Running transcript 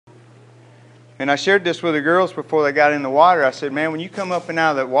And I shared this with the girls before they got in the water. I said, man, when you come up and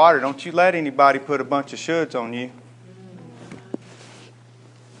out of that water, don't you let anybody put a bunch of shoulds on you.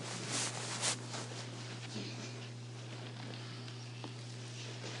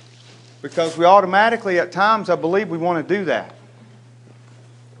 Because we automatically, at times, I believe we want to do that.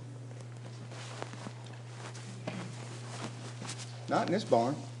 Not in this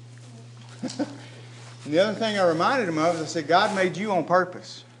barn. And the other thing I reminded him of is I said, God made you on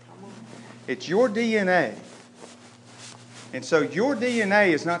purpose. It's your DNA. And so your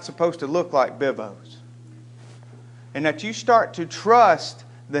DNA is not supposed to look like Bivins. And that you start to trust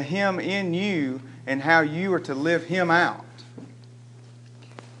the Him in you and how you are to live Him out.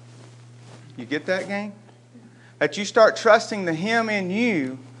 You get that, gang? That you start trusting the Him in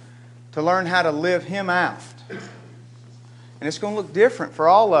you to learn how to live Him out. And it's going to look different for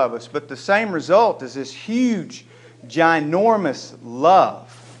all of us, but the same result is this huge, ginormous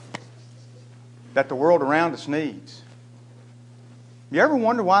love that the world around us needs. You ever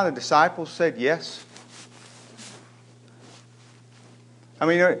wonder why the disciples said yes? I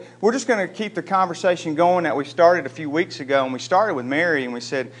mean, we're just going to keep the conversation going that we started a few weeks ago, and we started with Mary, and we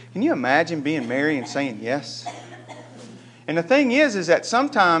said, can you imagine being Mary and saying yes? And the thing is that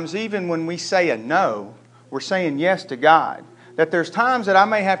sometimes even when we say a no, we're saying yes to God. That there's times that I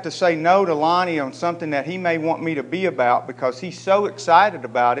may have to say no to Lonnie on something that he may want me to be about because he's so excited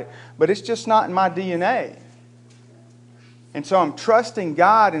about it, but it's just not in my DNA. And so I'm trusting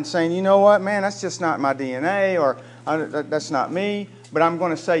God and saying, you know what, man, that's just not my DNA, or that's not me, but I'm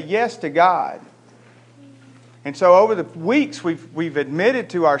going to say yes to God. And so over the weeks, we've admitted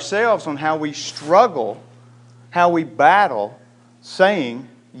to ourselves on how we struggle, how we battle saying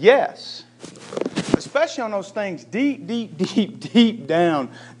yes. Especially on those things deep down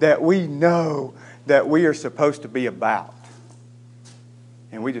that we know that we are supposed to be about.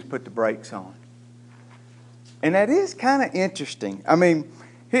 And we just put the brakes on. And that is kind of interesting. I mean,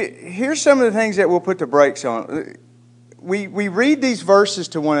 here's some of the things that we'll put the brakes on. We read these verses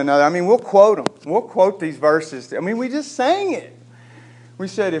to one another. I mean, we'll quote them. We'll quote these verses. I mean, we just sang it. We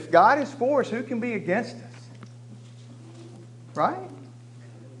said, if God is for us, who can be against us? Right?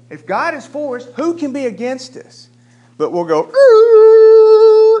 If God is for us, who can be against us? But we'll go,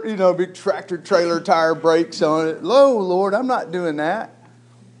 you know, big tractor trailer tire brakes on it. Lo, Lord, I'm not doing that.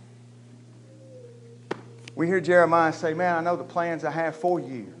 We hear Jeremiah say, man, I know the plans I have for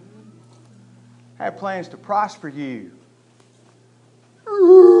you. I have plans to prosper you.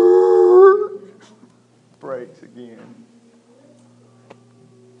 Brakes again.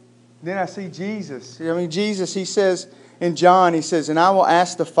 Then I see Jesus. I mean, Jesus, He says in John, He says, and I will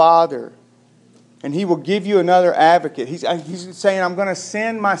ask the Father, and He will give you another advocate. He's saying, I'm going to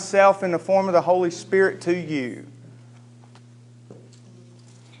send myself in the form of the Holy Spirit to you.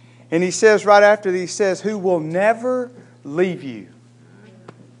 And He says right after He says, who will never leave you.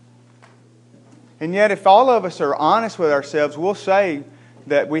 And yet if all of us are honest with ourselves, we'll say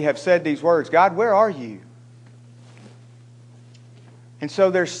that we have said these words, God, where are you? And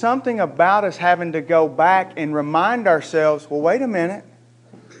so there's something about us having to go back and remind ourselves, well, wait a minute.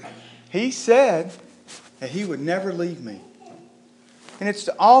 He said that He would never leave me. And it's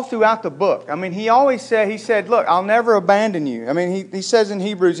all throughout the book. I mean, He always said, He said, look, I'll never abandon you. I mean, He says in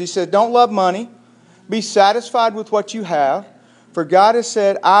Hebrews, He said, don't love money. Be satisfied with what you have. For God has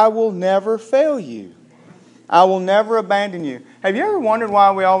said, I will never fail you. I will never abandon you. Have you ever wondered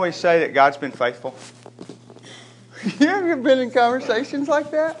why we always say that God's been faithful? You ever been in conversations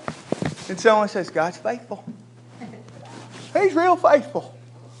like that? And someone says, God's faithful. He's real faithful.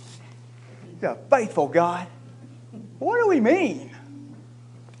 He's a faithful God. What do we mean?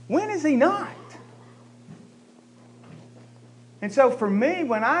 When is He not? And so for me,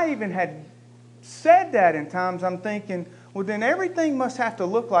 when I even had said that in times, I'm thinking, well, then everything must have to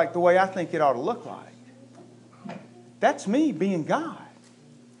look like the way I think it ought to look like. That's me being God.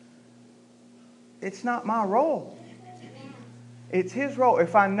 It's not my role. It's His role.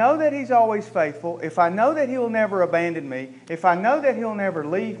 If I know that He's always faithful, if I know that He'll never abandon me, if I know that He'll never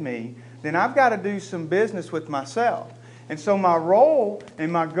leave me, then I've got to do some business with myself. And so my role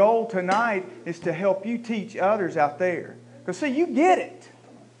and my goal tonight is to help you teach others out there. Because see, you get it.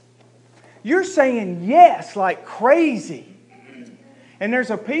 You're saying yes like crazy. And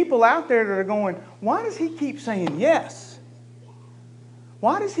there's a people out there that are going, why does he keep saying yes?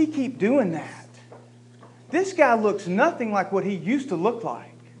 Why does he keep doing that? This guy looks nothing like what he used to look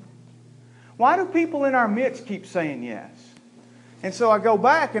like. Why do people in our midst keep saying yes? And so I go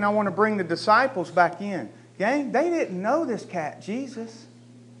back and I want to bring the disciples back in. Gang, they didn't know this cat, Jesus.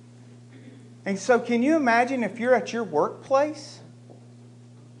 And so can you imagine if you're at your workplace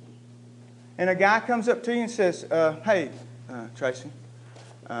and a guy comes up to you and says, hey, Tracy,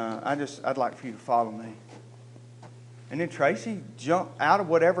 I'd like for you to follow me. And then Tracy jumps out of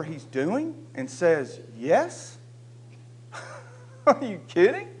whatever he's doing and says, yes? Are you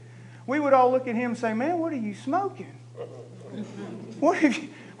kidding? We would all look at him and say, man, what are you smoking? What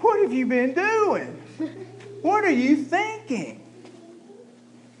have you been doing? What are you thinking?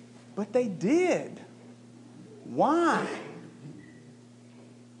 But they did. Why?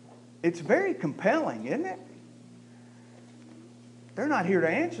 It's very compelling, isn't it? They're not here to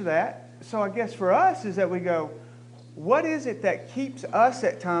answer that. So I guess for us is that we go, what is it that keeps us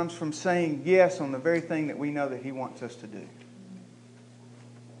at times from saying yes on the very thing that we know that He wants us to do?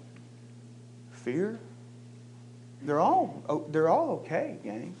 Fear? They're all okay,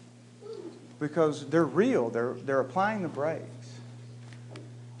 gang. Because they're real. They're applying the brakes.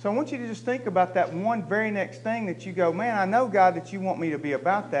 So I want you to just think about that one very next thing that you go, man, I know, God, that you want me to be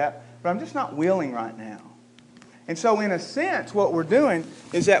about that, but I'm just not willing right now. And so in a sense, what we're doing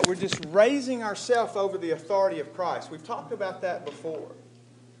is that we're just raising ourselves over the authority of Christ. We've talked about that before.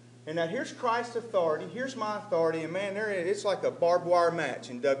 And now here's Christ's authority, here's my authority, and man, it's like a barbed wire match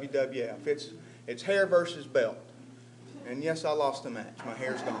in WWF. It's hair versus belt. And yes, I lost the match. My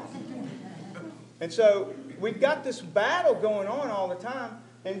hair's gone. And so we've got this battle going on all the time.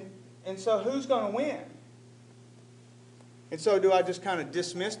 And so who's going to win? And so do I just kind of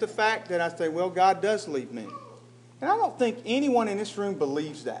dismiss the fact that I say, well, God does leave me? And I don't think anyone in this room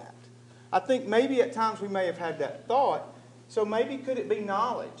believes that. I think maybe at times we may have had that thought. So maybe could it be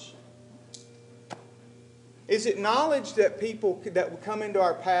knowledge? Is it knowledge that people that will come into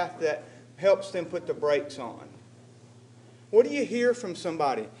our path that helps them put the brakes on? What do you hear from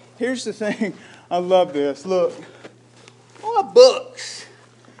somebody? Here's the thing. I love this. Look. I like books.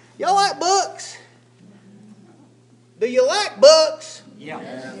 Y'all like books? Do you like books? Yeah.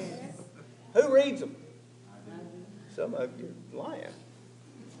 Yes. Who reads them? Some of you are lying.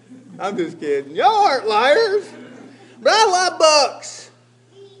 I'm just kidding. Y'all aren't liars. But I love books.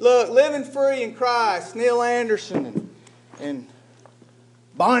 Look, Living Free in Christ, Neil Anderson, and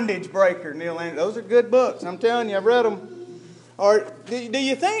Bondage Breaker, Neil Anderson. Those are good books. I'm telling you, I've read them. Or do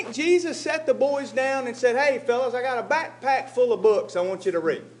you think Jesus set the boys down and said, hey, fellas, I got a backpack full of books I want you to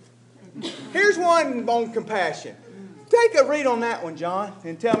read. Here's one on compassion. Take a read on that one, John,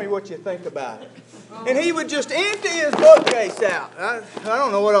 and tell me what you think about it. And he would just empty his bookcase out. I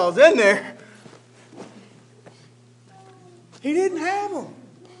don't know what all was in there. He didn't have them.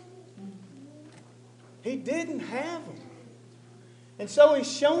 He didn't have them. And so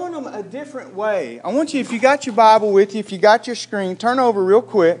he's showing them a different way. I want you, if you got your Bible with you, if you got your screen, turn over real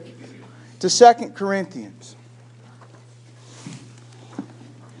quick to 2 Corinthians.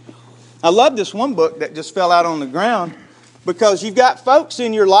 I love this one book that just fell out on the ground because you've got folks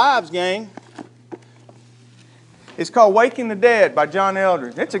in your lives, gang. It's called Waking the Dead by John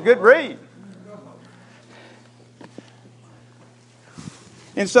Eldredge. It's a good read.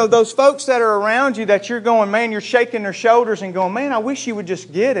 And so those folks that are around you that you're going, man, you're shaking their shoulders and going, man, I wish you would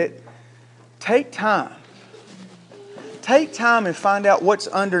just get it. Take time. Take time and find out what's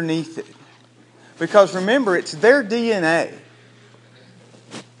underneath it. Because remember, it's their DNA.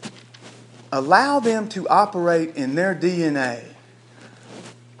 Allow them to operate in their DNA.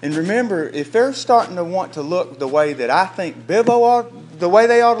 And remember, if they're starting to want to look the way that I think the way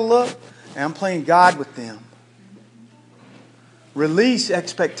they ought to look, and I'm playing God with them. Release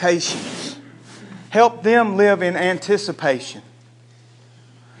expectations. Help them live in anticipation.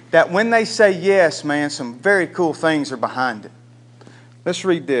 That when they say yes, man, some very cool things are behind it. Let's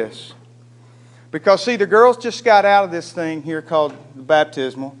read this. Because, see, the girls just got out of this thing here called the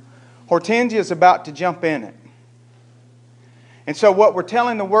baptismal. Hortensia is about to jump in it. And so what we're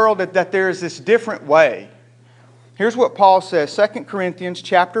telling the world that there is this different way. Here's what Paul says, 2 Corinthians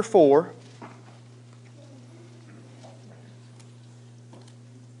chapter 4.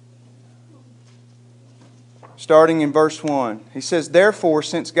 Starting in verse 1. He says, therefore,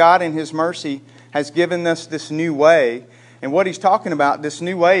 since God in His mercy has given us this new way, and what he's talking about, this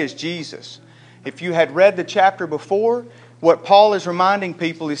new way is Jesus. If you had read the chapter before, what Paul is reminding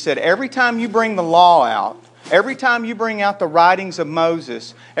people, he said, every time you bring the law out, every time you bring out the writings of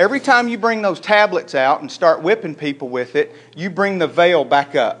Moses, every time you bring those tablets out and start whipping people with it, you bring the veil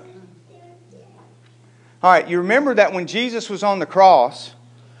back up. All right, you remember that when Jesus was on the cross,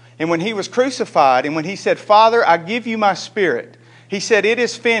 and when He was crucified, and when He said, Father, I give you my spirit, He said, it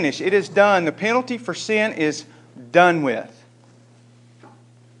is finished, it is done. The penalty for sin is done with.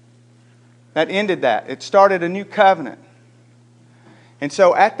 That ended that. It started a new covenant. And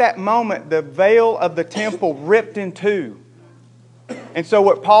so at that moment, the veil of the temple ripped in two. And so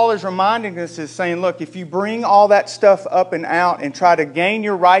what Paul is reminding us is saying, look, if you bring all that stuff up and out and try to gain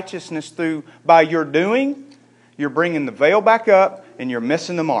your righteousness by your doing, you're bringing the veil back up and you're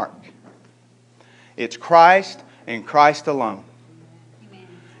missing the mark. It's Christ and Christ alone.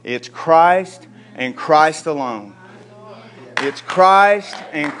 It's Christ and Christ alone. It's Christ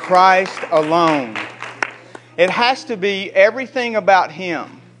and Christ alone. It has to be everything about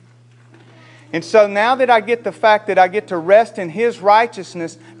Him. And so now that I get the fact that I get to rest in His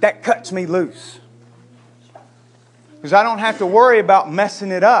righteousness, that cuts me loose. Because I don't have to worry about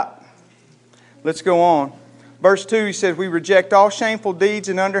messing it up. Let's go on. Verse 2, he says, we reject all shameful deeds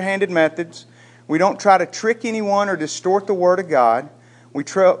and underhanded methods. We don't try to trick anyone or distort the Word of God. We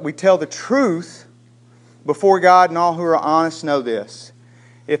tell the truth before God, and all who are honest know this.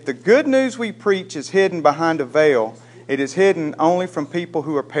 If the good news we preach is hidden behind a veil, it is hidden only from people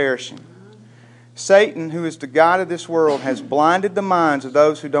who are perishing. Satan, who is the god of this world, has blinded the minds of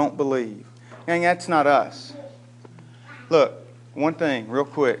those who don't believe. Gang, that's not us. Look, one thing, real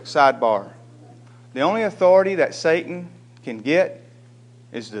quick, sidebar. The only authority that Satan can get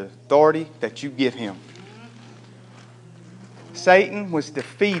is the authority that you give him. Satan was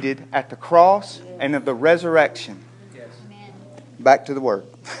defeated at the cross and at the resurrection. Yes. Back to the Word.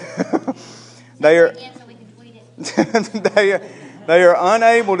 They are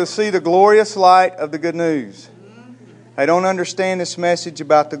unable to see the glorious light of the good news. They don't understand this message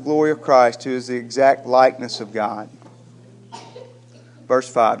about the glory of Christ, who is the exact likeness of God. Verse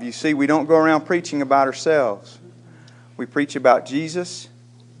 5. You see, we don't go around preaching about ourselves. We preach about Jesus,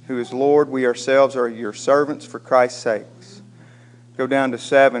 who is Lord. We ourselves are your servants for Christ's sakes. Go down to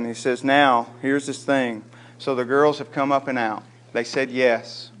 7. He says, now, here's this thing. So the girls have come up and out. They said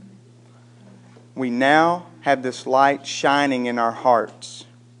yes. We now have this light shining in our hearts.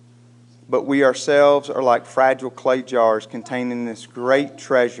 But we ourselves are like fragile clay jars containing this great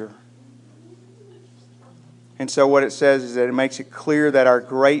treasure. And so what it says is that it makes it clear that our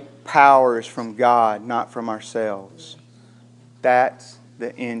great power is from God, not from ourselves. That's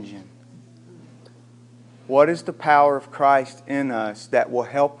the engine. What is the power of Christ in us that will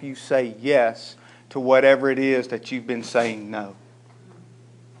help you say yes to whatever it is that you've been saying no?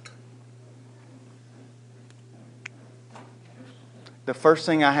 The first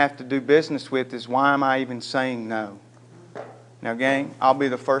thing I have to do business with is, why am I even saying no? Now, gang, I'll be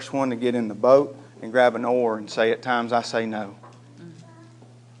the first one to get in the boat and grab an oar and say at times I say no.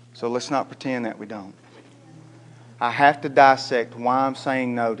 So let's not pretend that we don't. I have to dissect why I'm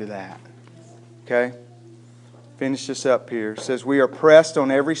saying no to that. Okay? Finish this up here. It says, we are pressed on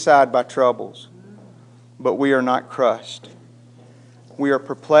every side by troubles, but we are not crushed. We are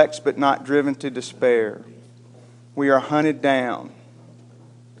perplexed but not driven to despair. We are hunted down,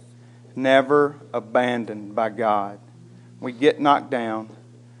 never abandoned by God. We get knocked down,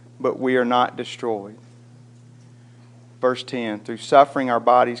 but we are not destroyed. Verse 10, through suffering our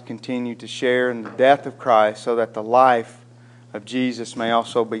bodies continue to share in the death of Christ, so that the life of Jesus may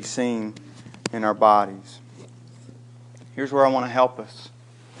also be seen in our bodies. Here's where I want to help us.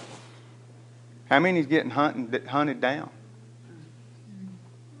 How many is getting hunted down?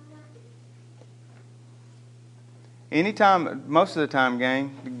 Anytime, most of the time,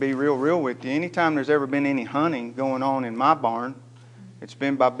 gang, to be real with you, anytime there's ever been any hunting going on in my barn, it's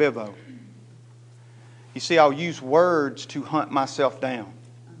been by Bivo. You see, I'll use words to hunt myself down.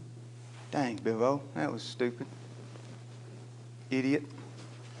 Dang, Bivo, that was stupid. Idiot.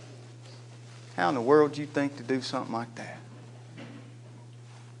 How in the world do you think to do something like that?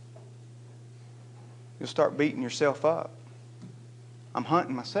 You'll start beating yourself up. I'm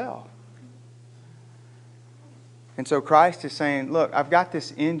hunting myself. And so Christ is saying, look, I've got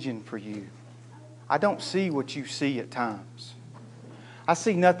this engine for you. I don't see what you see at times. I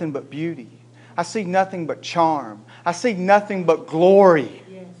see nothing but beauty. I see nothing but charm. I see nothing but glory.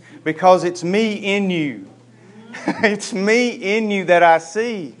 Because it's me in you. It's me in you that I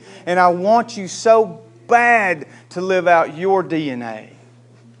see. And I want you so bad to live out your DNA.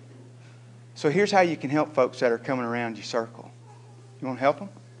 So here's how you can help folks that are coming around your circle. You want to help them?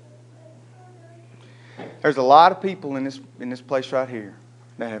 There's a lot of people in this place right here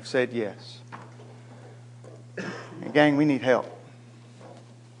that have said yes. And gang, we need help.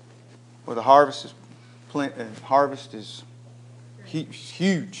 Well, the harvest is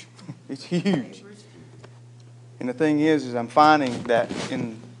huge. It's huge. And the thing is I'm finding that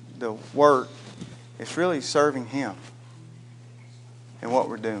in the work, it's really serving Him in what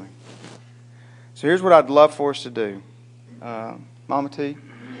we're doing. So here's what I'd love for us to do. Mama T,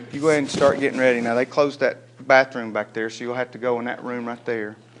 you go ahead and start getting ready. Now, they closed that bathroom back there, so you'll have to go in that room right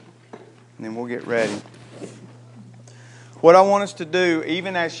there. And then we'll get ready. What I want us to do,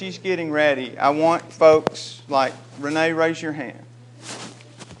 even as she's getting ready, I want folks like, Renee, raise your hand.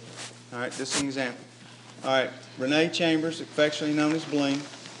 All right, this is an example. All right, Renee Chambers, affectionately known as Bling.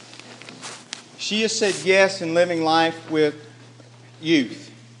 She has said yes in living life with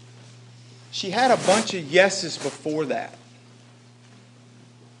youth. She had a bunch of yeses before that.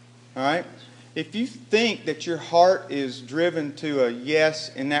 All right? If you think that your heart is driven to a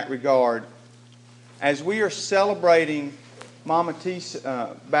yes in that regard, as we are celebrating Mama T's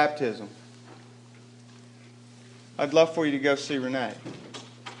baptism, I'd love for you to go see Renee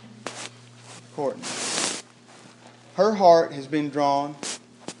Courtney. Her heart has been drawn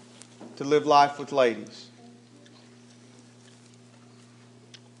to live life with ladies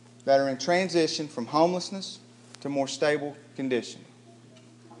that are in transition from homelessness to more stable condition.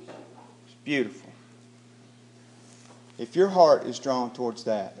 It's beautiful. If your heart is drawn towards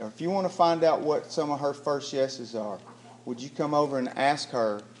that, or if you want to find out what some of her first yeses are, would you come over and ask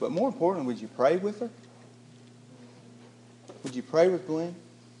her? But more importantly, would you pray with her? Would you pray with Glenn?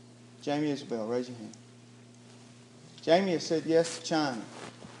 Jamie Isabel, raise your hand. Jamie has said yes to China.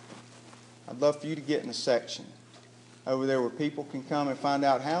 I'd love for you to get in a section over there where people can come and find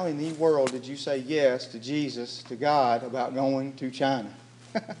out how in the world did you say yes to Jesus, to God, about going to China.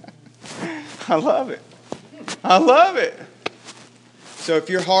 I love it. I love it. So if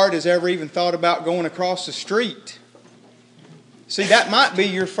your heart has ever even thought about going across the street, see, that might be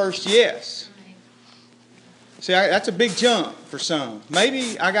your first yes. See, that's a big jump for some.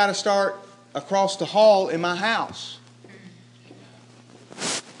 Maybe I got to start across the hall in my house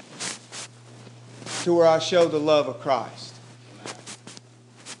to where I show the love of Christ.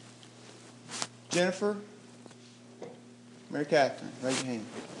 Jennifer, Mary Catherine, raise your hand.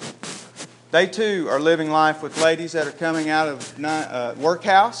 They too are living life with ladies that are coming out of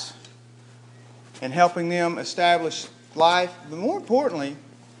workhouse and helping them establish life, but more importantly,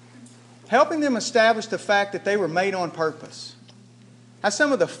 helping them establish the fact that they were made on purpose. That's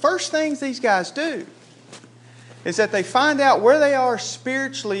some of the first things these guys do, is that they find out where they are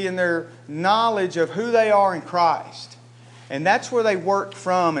spiritually in their knowledge of who they are in Christ. And that's where they work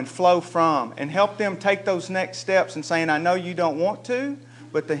from and flow from, and help them take those next steps and saying, I know you don't want to,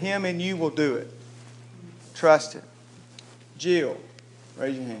 but the Him in you will do it. Trust it. Jill,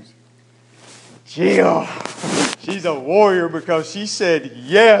 raise your hands. Jill, she's a warrior because she said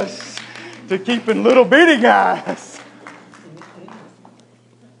yes to keeping little bitty guys.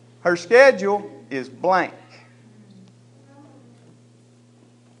 Her schedule is blank.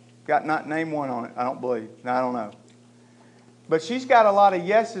 Got not name one on it, I don't believe. No, I don't know. But she's got a lot of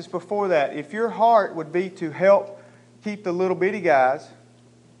yeses before that. If your heart would be to help keep the little bitty guys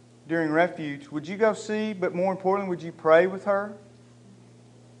during Refuge, would you go see, but more importantly, would you pray with her?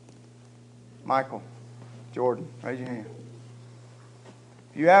 Michael, Jordan, raise your hand.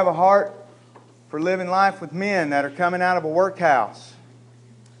 If you have a heart for living life with men that are coming out of a workhouse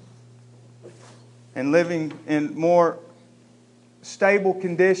and living in more stable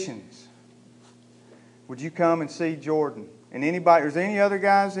conditions, would you come and see Jordan? And anybody, is there any other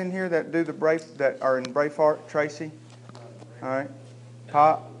guys in here that do that are in Braveheart? Tracy? All right.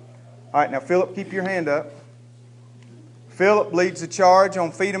 Pop? All right, now Philip, keep your hand up. Philip leads the charge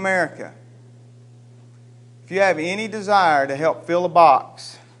on Feed America. If you have any desire to help fill a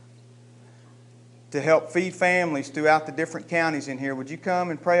box, to help feed families throughout the different counties in here, would you come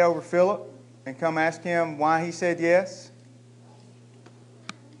and pray over Philip and come ask him why he said yes?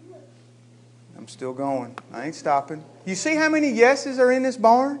 I'm still going. I ain't stopping. You see how many yeses are in this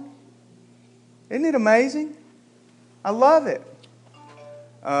barn? Isn't it amazing? I love it.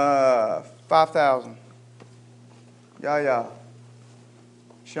 5,000. Yeah.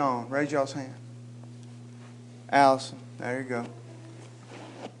 Sean, raise y'all's hand. Allison, there you go.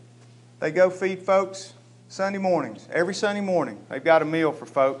 They go feed folks Sunday mornings. Every Sunday morning, they've got a meal for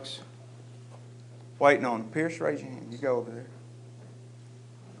folks waiting on them. Pierce, raise your hand. You go over there.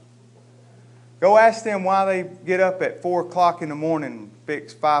 Go ask them why they get up at 4 o'clock in the morning and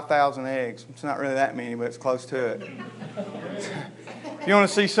fix 5,000 eggs. It's not really that many, but it's close to it. If you want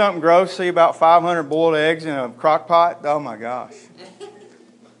to see something gross, see about 500 boiled eggs in a crock pot. Oh my gosh.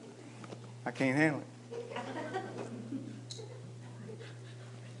 I can't handle it.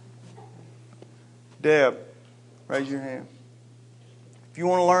 Deb, raise your hand. If you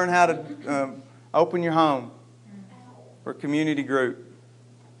want to learn how to open your home for a community group,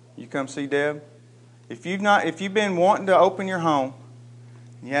 you come see Deb. If you've been wanting to open your home,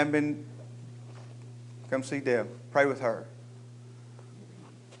 and you haven't been, come see Deb. Pray with her.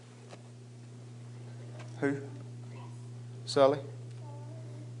 Who? Sully?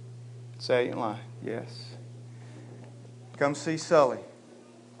 Say it in line. Yes. Come see Sully.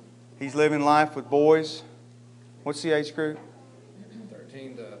 He's living life with boys. What's the age group?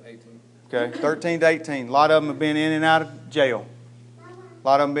 13 to 18. Okay, 13 to 18. A lot of them have been in and out of jail. A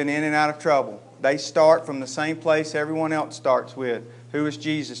lot of them been in and out of trouble. They start from the same place everyone else starts with. Who is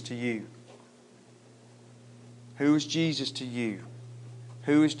Jesus to you? Who is Jesus to you?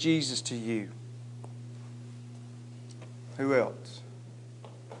 Who is Jesus to you? Who else?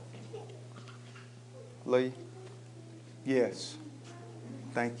 Lee? Yes.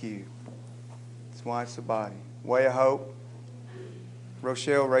 Thank you. That's why it's the body. Way of Hope.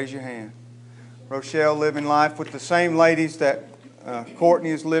 Rochelle, raise your hand. Rochelle living life with the same ladies that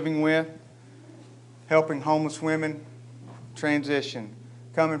Courtney is living with, helping homeless women transition.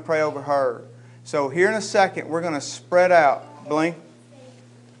 Come and pray over her. So here in a second, we're going to spread out. Bling?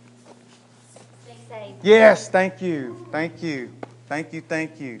 Stay safe. Yes, thank you. Thank you. Thank you,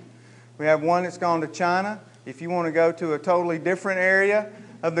 thank you. We have one that's gone to China. If you want to go to a totally different area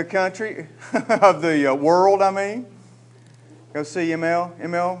of the country, of the world, I mean, go see ML.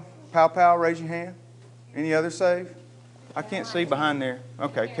 ML, Pow Pow, raise your hand. Any others saved? I can't see behind there.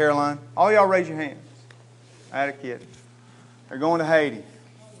 Okay, Caroline. All y'all raise your hands. I had a kid. They're going to Haiti.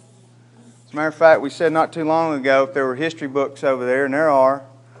 As a matter of fact, we said not too long ago, if there were history books over there, and there are,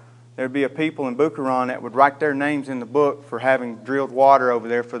 there'd be a people in Buchanan that would write their names in the book for having drilled water over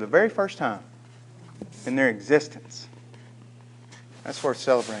there for the very first time in their existence. That's worth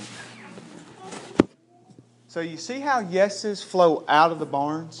celebrating. So you see how yeses flow out of the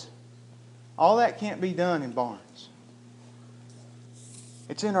barns? All that can't be done in barns.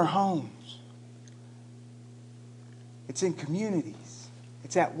 It's in our homes. It's in communities.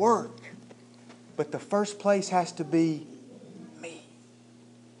 It's at work. But the first place has to be me.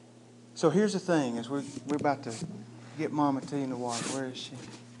 So here's the thing, as we're about to get Mama T in the water. Where is she?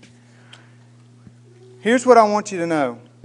 Here's what I want you to know.